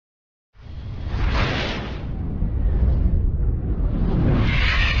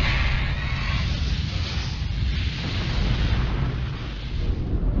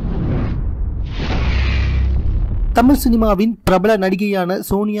தமிழ் சினிமாவின் பிரபல நடிகையான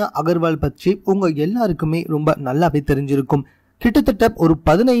சோனியா அகர்வால் பற்றி உங்க எல்லாருக்குமே ரொம்ப நல்லாவே தெரிஞ்சிருக்கும். கிட்டத்தட்ட ஒரு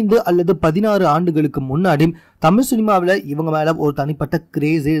 15 அல்லது 16 ஆண்டுகளுக்கு முன்னாடி தமிழ் சினிமாவில் இவங்க மேல ஒரு தனிப்பட்ட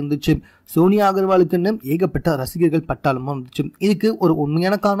கிரேஸே இருந்துச்சு. சோனியா அகர்வாலுக்குன்னு ஏகப்பட்ட ரசிகர்கள் பட்டாளமும் இருந்துச்சு. இதுக்கு ஒரு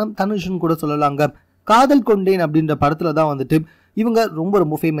உண்மையான காரணம் தனுஷ்னு கூட சொல்லலாங்க. காதல் கொண்டேன் அப்படின்ற படத்துல தான் வந்துட்டு இவங்க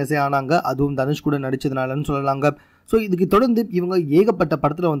ரொம்ப ஃபேமஸே ஆனாங்க. அதுவும் தனுஷ் கூட நடிச்சதுனாலன்னு சொல்லலாங்க. ஸோ இதுக்கு தொடர்ந்து இவங்க ஏகப்பட்ட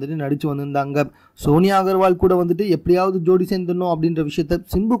படத்தில் வந்துட்டு நடிச்சு வந்திருந்தாங்க. சோனியா அகர்வால் கூட வந்துட்டு எப்படியாவது ஜோடி சேர்ந்துடணும் அப்படின்ற விஷயத்த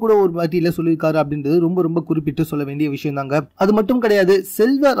சிம்பு கூட ஒரு வாட்டியில சொல்லியிருக்காரு அப்படின்றது ரொம்ப குறிப்பிட்டு சொல்ல வேண்டிய விஷயம் தாங்க. அது மட்டும் கிடையாது,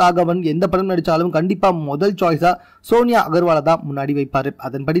 செல்வ ராகவன் எந்த படம் நடிச்சாலும் கண்டிப்பா முதல் சாய்ஸா சோனியா அகர்வாலை தான் முன்னாடி வைப்பாரு.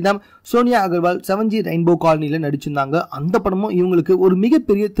 அதன்படிதான் சோனியா அகர்வால் 7G ரெயின்போ காலனில நடிச்சிருந்தாங்க. அந்த படமும் இவங்களுக்கு ஒரு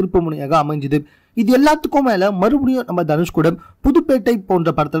மிகப்பெரிய திருப்பு முனையாக அமைஞ்சுது. இது எல்லாத்துக்கும் மேல மறுபடியும் நம்ம தனுஷ் கூட புதுப்பேட்டை போன்ற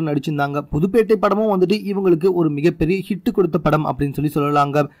படத்துல நடிச்சிருந்தாங்க. புதுப்பேட்டை படமும் வந்துட்டு இவங்களுக்கு ஒரு மிகப்பெரிய ஹிட் கொடுத்த படம் அப்படின்னு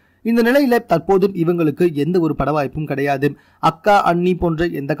சொல்லலாங்க. இந்த நிலையில தற்போது இவங்களுக்கு எந்த ஒரு பட வாய்ப்பும் கிடையாது. அக்கா அண்ணி போன்ற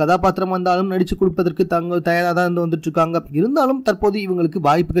எந்த கதாபாத்திரம் வந்தாலும் நடிச்சு கொடுப்பதற்கு தங்க தயாரா தான் வந்துட்டு இருக்காங்க. இருந்தாலும் தற்போது இவங்களுக்கு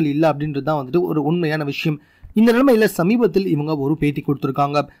வாய்ப்புகள் இல்லை அப்படின்றதுதான் வந்துட்டு ஒரு உண்மையான விஷயம். இந்த நிலைமையில சமீபத்தில் இவங்க ஒரு பேட்டி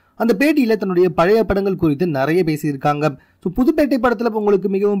கொடுத்திருக்காங்க. அந்த பேட்டியில தன்னுடைய பழைய படங்கள் குறித்து நிறைய பேசியிருக்காங்க. புதுப்பேட்டை படத்துல உங்களுக்கு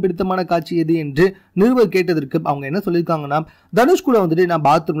மிகவும் பிடித்தமான காட்சி எது என்று நிருபர் கேட்டதற்கு அவங்க என்ன சொல்லியிருக்காங்கன்னா, தனுஷ் கூட வந்துட்டு நான்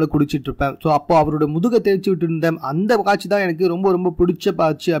பாத்ரூம்ல குடிச்சிட்டு இருப்பேன். ஸோ அப்போ அவரோட முதுகை தேய்ச்சி விட்டு இருந்தேன். அந்த காட்சி தான் எனக்கு ரொம்ப பிடிச்ச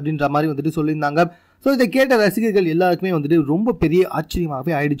காட்சி அப்படின்ற மாதிரி வந்துட்டு சொல்லியிருந்தாங்க. ஸோ இதை கேட்ட ரசிகர்கள் எல்லாருக்குமே வந்துட்டு ரொம்ப பெரிய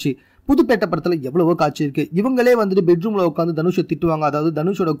ஆச்சரியமாகவே ஆயிடுச்சு. புதுப்பேட்டை படத்துல எவ்வளவோ காட்சி இருக்கு. இவங்களே வந்துட்டு பெட்ரூம்ல உட்காந்து தனுஷை திட்டுவாங்க. அதாவது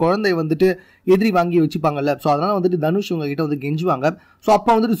தனுஷோட குழந்தைய வந்துட்டு எதிரி வாங்கி வச்சுப்பாங்கல்ல. ஸோ அதனால வந்துட்டு தனுஷ் இவங்க கிட்ட வந்து கெஞ்சுவாங்க. ஸோ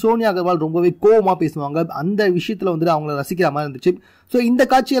அப்போ வந்துட்டு சோனியா அகர்வால் ரொம்பவே கோவமா பேசுவாங்க. அந்த விஷயத்துல வந்துட்டு அவங்கள ரசிக்கிற மாதிரி இருந்துச்சு. ஸோ இந்த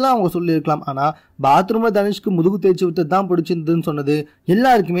காட்சியெல்லாம் அவங்க சொல்லியிருக்கலாம். ஆனா பாத்ரூம்ல தனுஷ்க்கு முதுகு தேய்ச்சி விட்டு தான் பிடிச்சிருந்ததுன்னு சொன்னது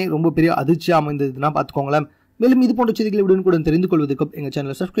எல்லாருக்குமே ரொம்ப பெரிய அதிர்ச்சியா அமைந்ததுன்னா பாத்துக்கோங்களேன். மேலும் இது போன்ற செய்திகளை உடனுக்குடன் தெரிந்து கொள்வதற்கு எங்க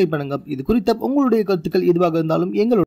சேனலை சப்ஸ்கிரைப் பண்ணுங்க. இது குறித்த உங்களுடைய கருத்துக்கள் எதுவாக இருந்தாலும் எங்களோட